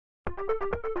Like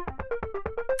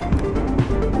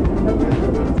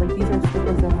these are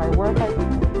stickers of my work.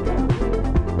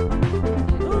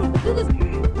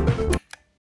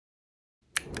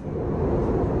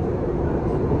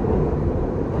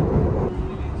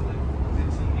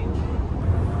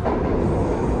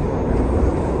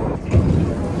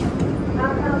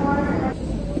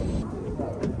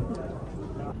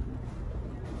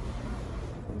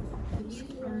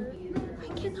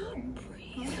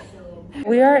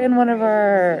 We are in one of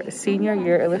our senior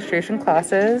year illustration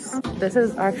classes. This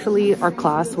is actually our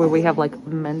class where we have like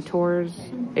mentors,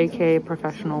 aka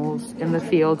professionals in the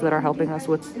field that are helping us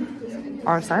with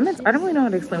our assignments. I don't really know how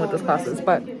to explain what this class is,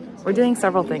 but we're doing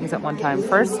several things at one time.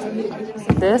 First,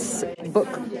 this book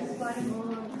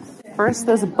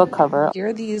cover. Here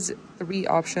are these 3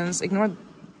 options. Ignore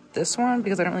this one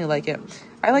because I don't really like it.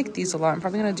 I like these a lot. I'm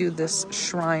probably gonna do this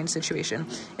shrine situation.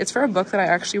 It's for a book that I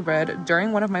actually read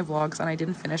during one of my vlogs and I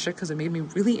didn't finish it because it made me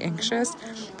really anxious,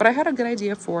 but I had a good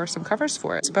idea for some covers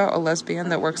for it. It's about a lesbian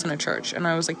that works in a church and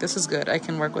I was like, this is good, I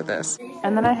can work with this.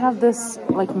 And then I have this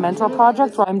like mentor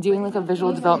project where I'm doing like a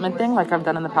visual development thing like I've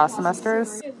done in the past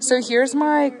semesters. So here's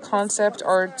my concept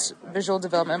art visual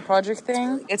development project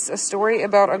thing. It's a story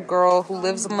about a girl who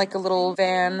lives in like a little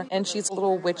van and she's a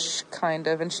little witch kind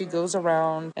of, and she goes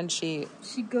around and she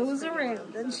goes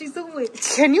around and she's a witch.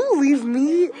 Can you leave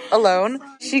me alone?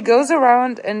 She goes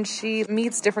around and she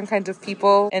meets different kinds of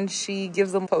people and she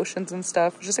gives them potions and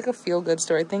stuff. Just like a feel-good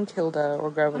story. I think Hilda or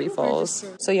Gravity Falls.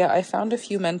 So yeah, I found a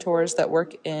few mentors that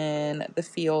work in the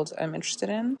field I'm interested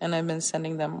in and I've been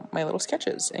sending them my little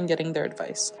sketches and getting their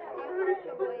advice.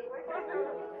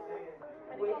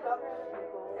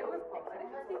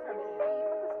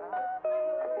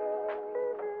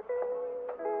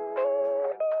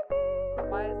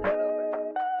 Why is that over?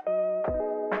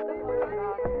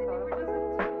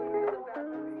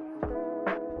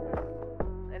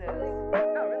 It is.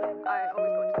 Oh, really? I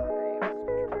always go to the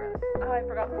grave. Oh, I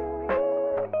forgot the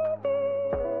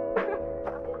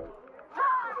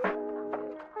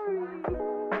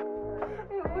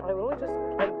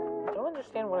I don't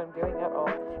understand what I'm doing at all.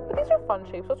 But these are fun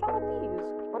shapes. What's wrong with these?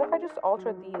 What if I just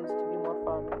alter these to be more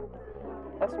fun?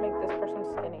 Let's make this person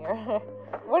skinnier.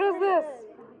 What is this?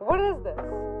 What is this?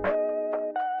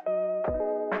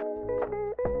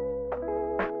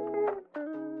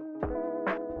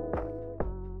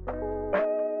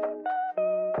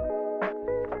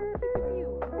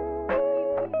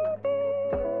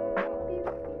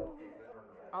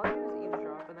 All I do is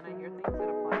eavesdrop and then I hear things that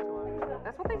apply to us.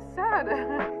 That's what they said.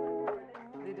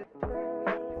 They did.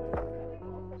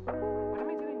 What am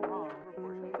I doing wrong?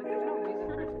 Like, there's no reason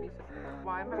for it to be so.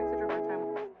 Why am I having such a hard time?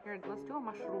 Here, let's do a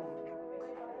mushroom.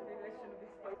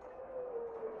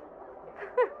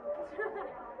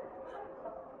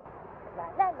 La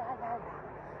la la la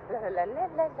la la la la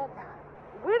la la la.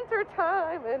 Winter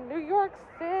time in New York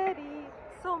City.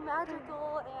 So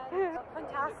magical and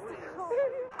fantastical.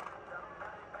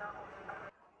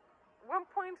 1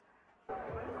 point.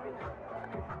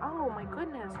 Oh my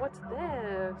goodness, what's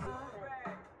this?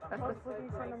 That's the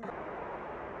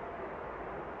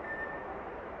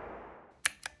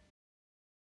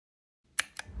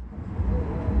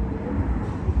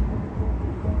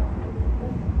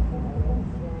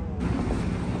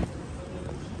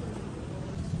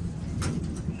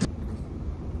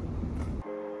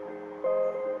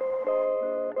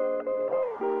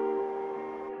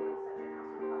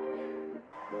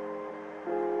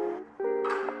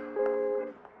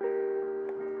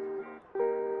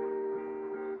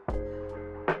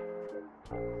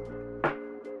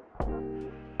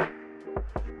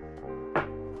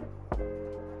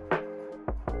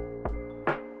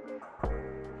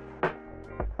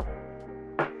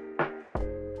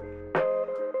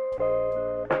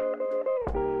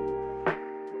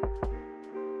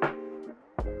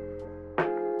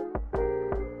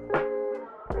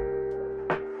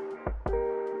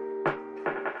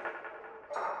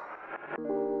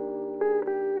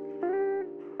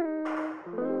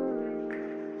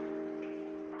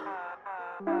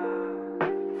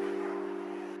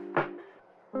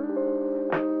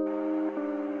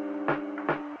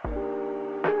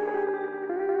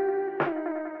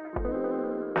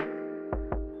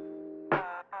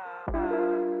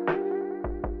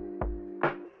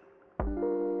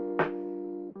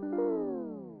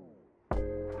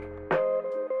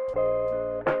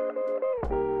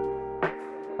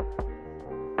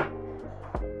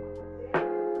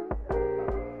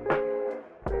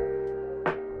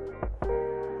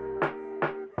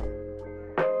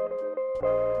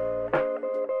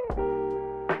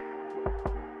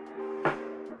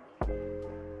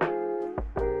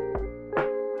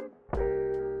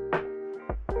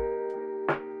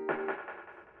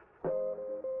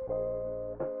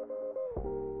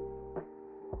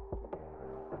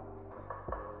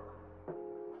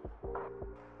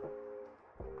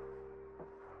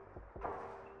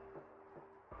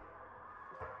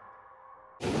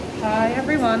Hi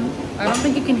everyone. I don't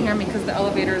think you can hear me because the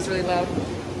elevator is really loud,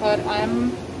 but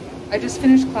I just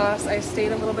finished class. I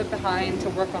stayed a little bit behind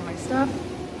to work on my stuff.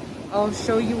 I'll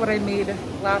show you what I made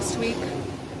last week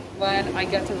when I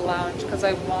get to the lounge because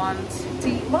I want to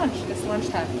eat lunch. It's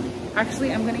lunchtime.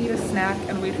 Actually, I'm gonna eat a snack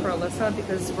and wait for Alyssa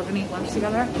because we're gonna eat lunch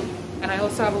together. And I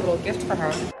also have a little gift for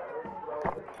her.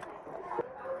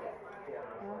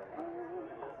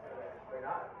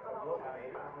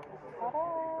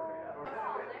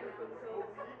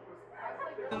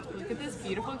 Look at this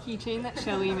beautiful keychain that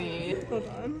Shelly made. Hold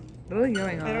on. What are you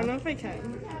going on? I don't know if I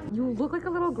can. You look like a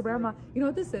little grandma. You know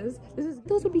what this is?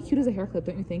 Those would be cute as a hair clip,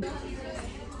 don't you think?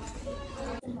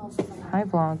 Hi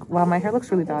vlog. Wow, my hair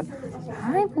looks really bad.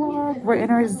 Hi vlog. We're in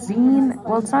our zine.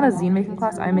 Well, it's not a zine making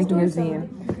class. I'm making a zine.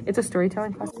 It's a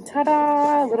storytelling class.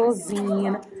 Ta-da! Little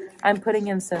zine. I'm putting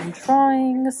in some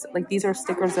drawings. Like these are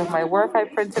stickers of my work I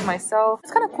printed myself.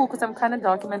 It's kind of cool because I'm kind of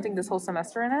documenting this whole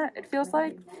semester in it. It feels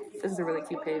like this is a really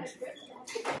cute page.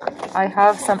 I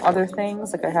have some other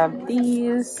things. Like I have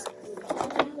these.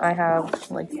 I have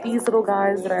like these little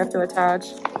guys that I have to attach.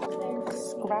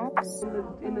 Scraps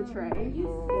In the tray.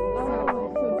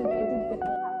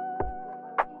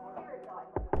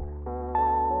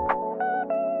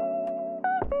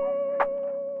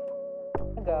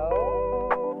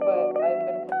 Go, but I've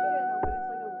been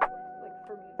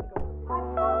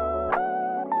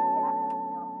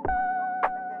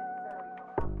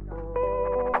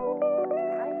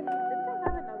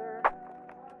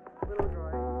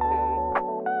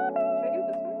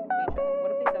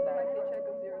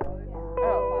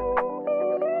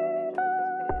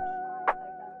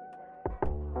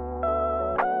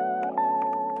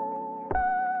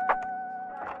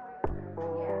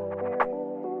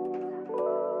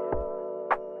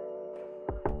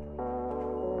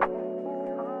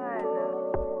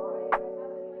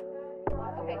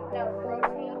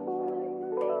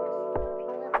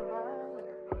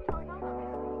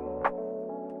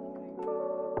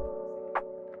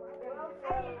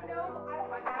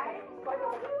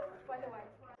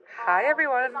Hi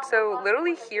everyone. So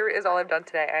literally here is all I've done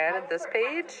today. I added this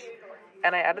page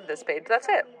and I added this page. That's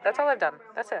it. That's all I've done.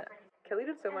 That's it. Kelly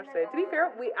did so much today. To be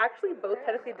fair, we actually both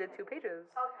technically did 2 pages.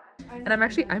 And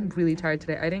I'm really tired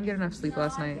today. I didn't get enough sleep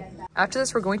last night. After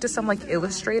this, we're going to some like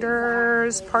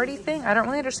illustrators party thing. I don't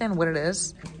really understand what it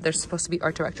is. There's supposed to be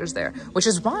art directors there, which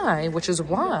is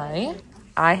why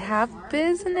I have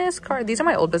business cards. These are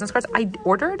my old business cards. I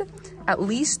ordered at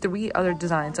least 3 other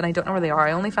designs and I don't know where they are.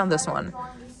 I only found this one.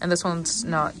 And this one's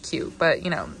not cute, but you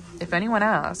know, if anyone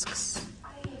asks.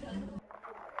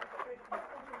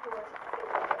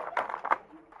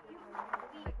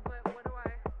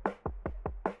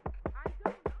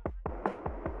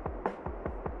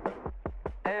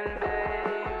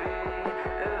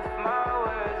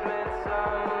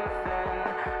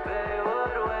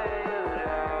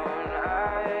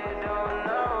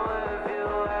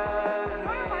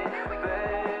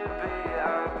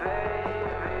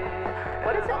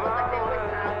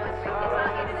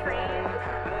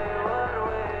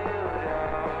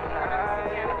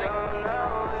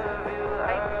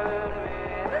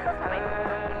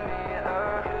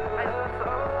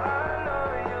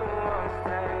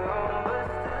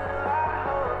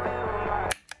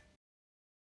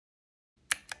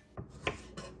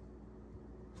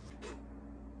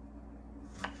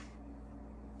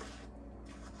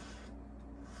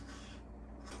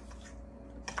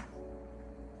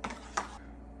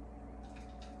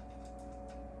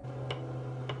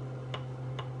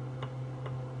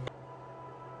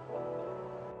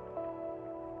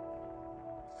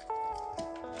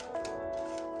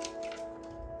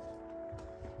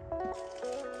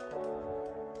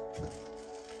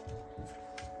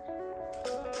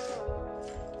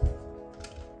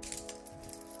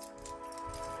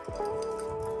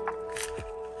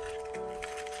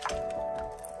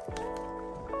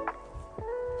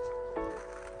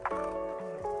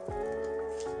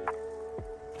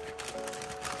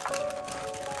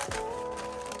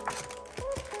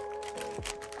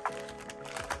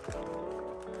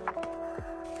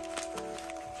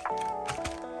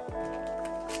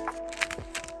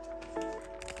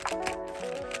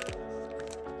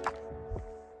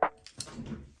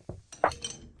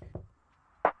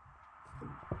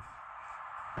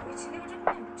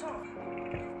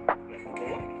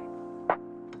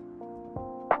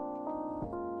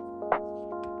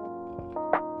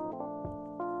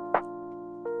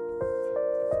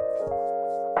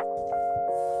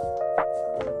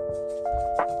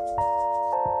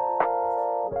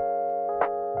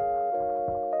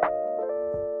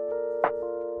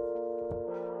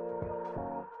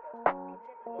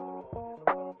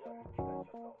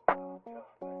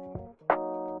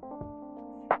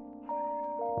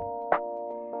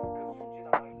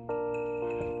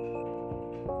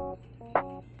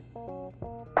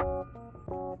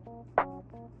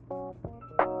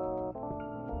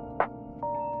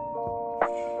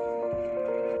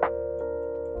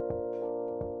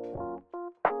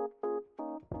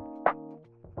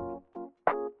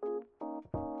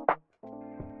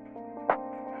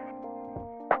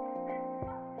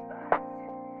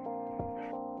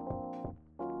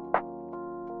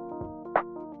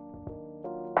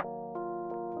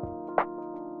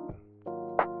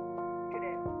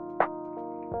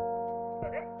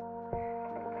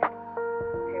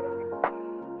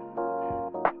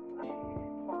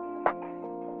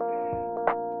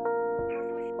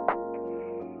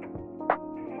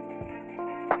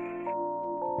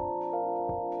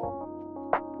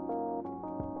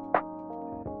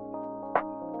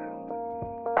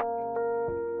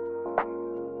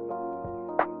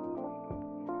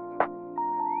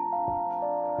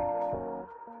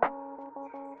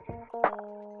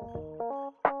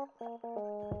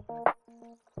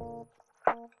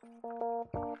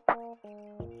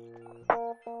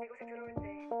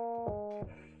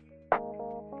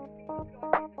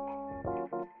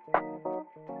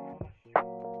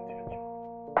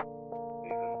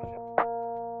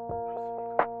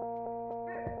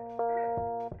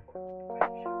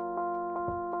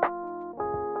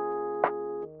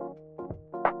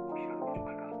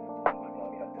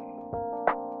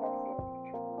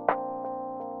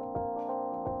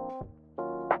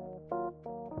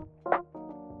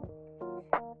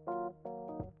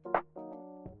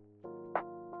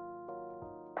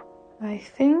 I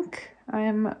think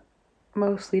I'm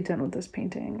mostly done with this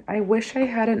painting. I wish I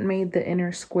hadn't made the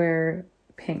inner square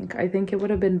pink. I think it would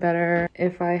have been better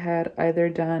if I had either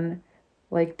done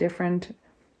like different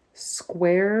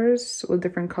squares with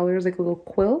different colors, like a little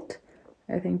quilt.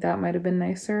 I think that might have been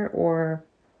nicer, or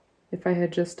if I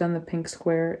had just done the pink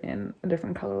square in a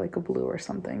different color, like a blue or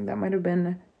something, that might have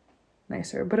been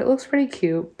nicer. But it looks pretty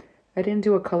cute. I didn't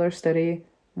do a color study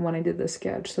when I did the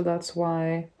sketch, so that's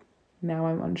why now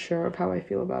I'm unsure of how I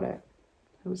feel about it.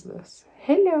 Who's this?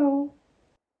 Hello!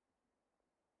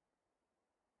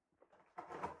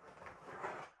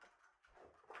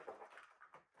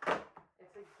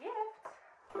 It's a gift!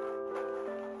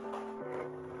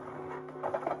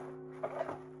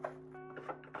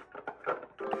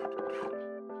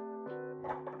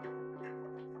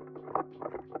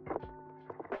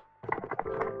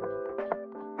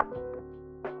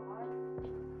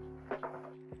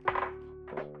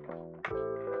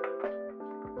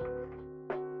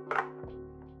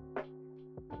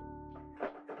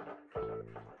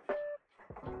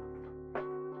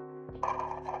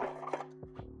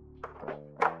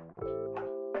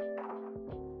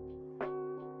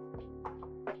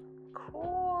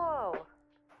 Cool!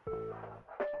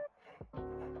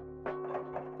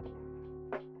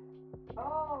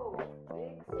 Oh,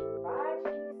 big scratchy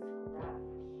scratch.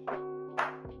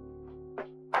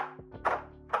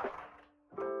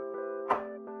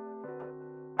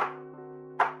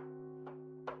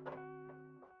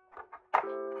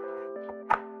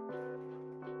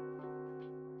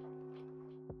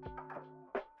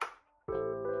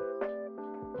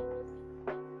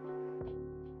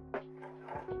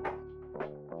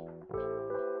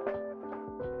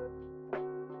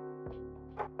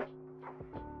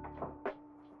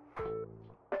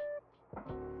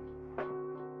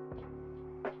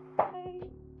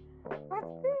 What's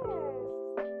this?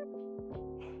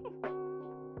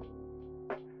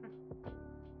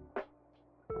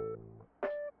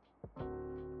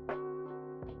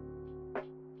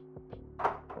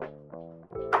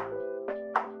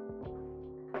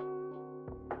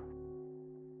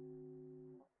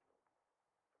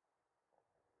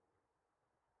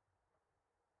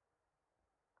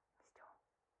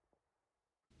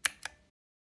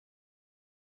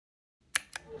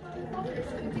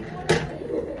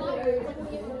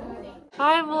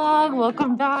 Hi vlog,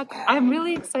 welcome back. I'm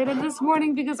really excited this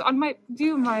morning because on my, do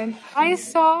you mind? I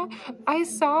saw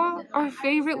our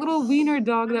favorite little wiener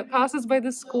dog that passes by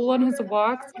the school on his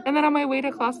walks, and then on my way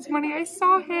to class this morning I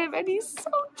saw him and he's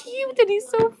so cute and he's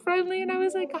so friendly, and I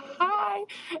was like, hi,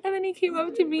 and then he came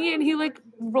up to me and he like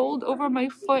rolled over my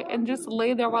foot and just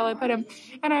lay there while I pet him,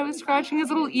 and I was scratching his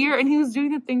little ear and he was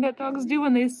doing the thing that dogs do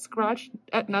when they scratch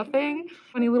at nothing.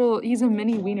 Funny little, he's a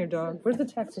mini wiener dog. Where's the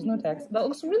text? There's no text. That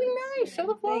looks really nice. Show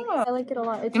the vlog. I like it a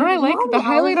lot. You know what I like? The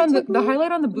highlight on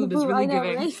the boob is really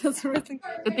giving. Right? That's really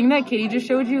The thing that Katie just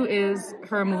showed you is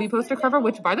her movie poster cover,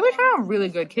 which by the way turned out really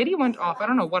good. Katie went off. I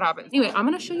don't know what happened. Anyway, I'm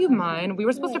gonna show you mine. We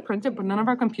were supposed to print it, but none of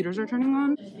our computers are turning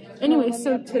on. Anyway,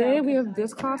 so today we have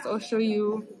this class. I'll show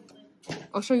you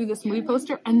this movie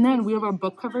poster, and then we have our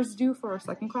book covers due for our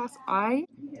second class. I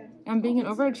am being an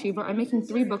overachiever. I'm making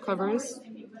 3 book covers.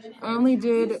 I only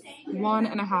did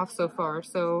 1.5 so far,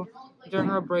 so during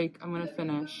our break I'm gonna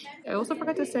finish. I also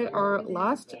forgot to say our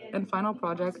last and final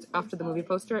project after the movie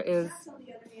poster is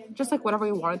just like whatever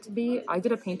we want it to be. I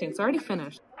did a painting, so I already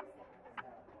finished.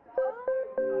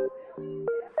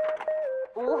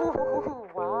 Ooh,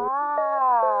 wow.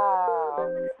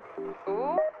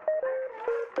 Ooh.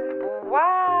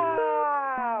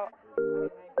 Wow.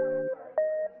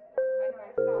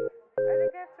 I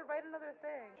think I have to write another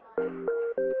thing.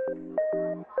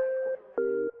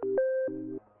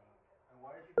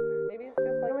 Maybe it's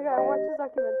just like, Oh my god, I watched this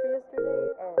documentary yesterday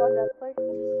on Netflix.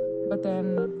 but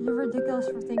then You're ridiculous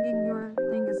for thinking your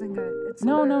thing isn't good. It's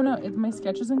no, my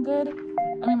sketch isn't good.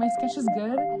 I mean, my sketch is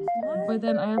good, but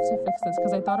then I have to fix this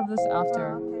because I thought of this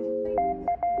after.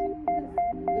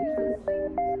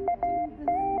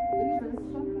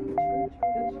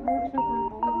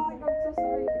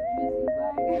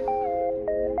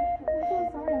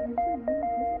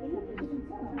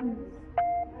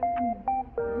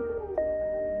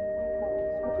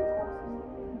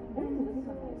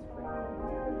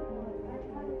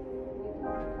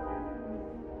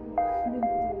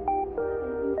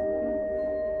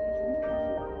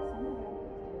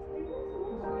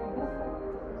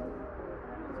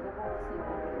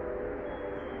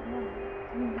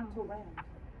 Oh my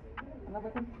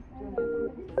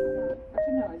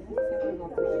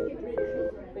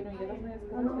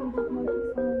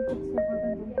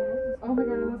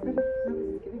god, that's good.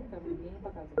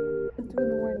 It's 2 in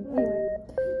the morning. Anyway,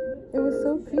 it was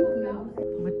so creepy.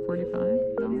 Like $45,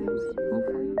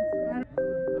 hopefully.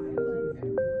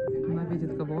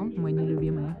 My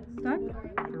любимые.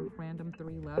 Random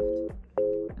 3 left.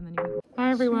 And then you can...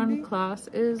 Hi everyone, class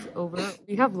is over.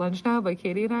 We have lunch now, but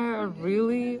Katie and I are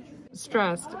really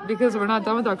stressed because we're not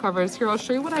done with our covers. Here, I'll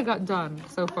show you what I got done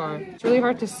so far. It's really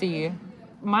hard to see.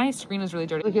 My screen is really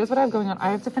dirty. Here's what I have going on. I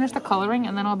have to finish the coloring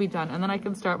and then I'll be done. And then I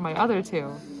can start my other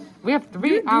 2. We have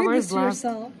 3 hours left.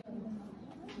 Yourself.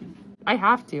 I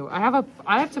have to. I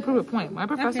have to prove a point. My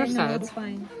professor said, that's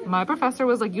fine. my professor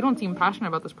was like, you don't seem passionate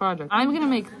about this project. I'm going to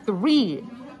make 3.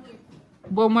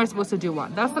 Well, we're supposed to do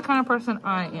 1. That's the kind of person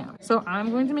I am. So I'm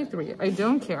going to make 3. I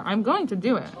don't care. I'm going to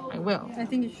do it. I will. I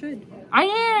think you should. I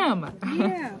am.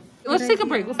 Yeah. Let's take a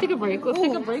break. Let's take a break. Let's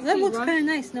take a break. That looks kind of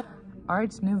nice. No.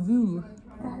 Art Nouveau.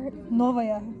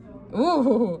 Novaya.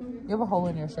 Ooh. You have a hole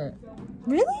in your shirt.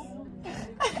 Really?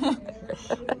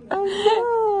 Oh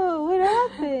no! What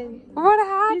happened? What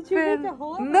happened? Did you make a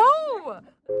hole? No!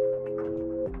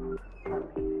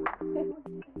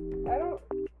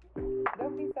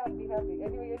 Don't be sad, be happy.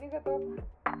 Anyway,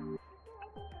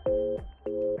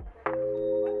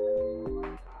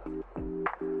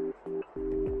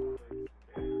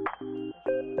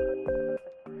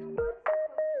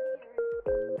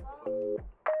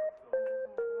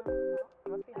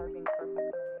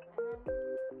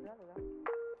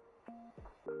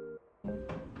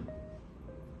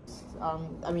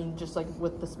 I mean, just like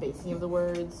with the spacing of the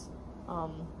words.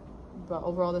 But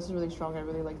overall, this is really strong. I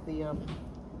really like the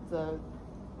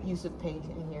use of pink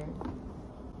in here.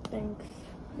 Thanks.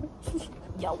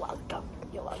 You're welcome.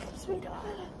 You're welcome, sweetheart.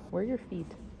 where are your feet?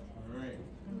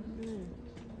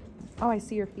 Oh, I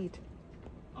see your feet.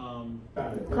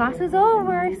 Class is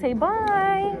over. Say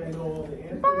bye.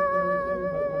 Bye.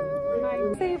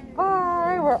 Say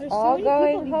bye. We're all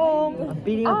going home. I'm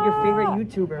beating up your favorite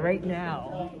YouTuber right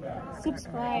now.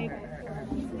 Subscribe.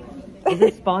 Is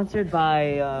it sponsored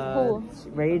by Who?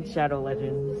 Raid Shadow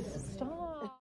Legends? Stop.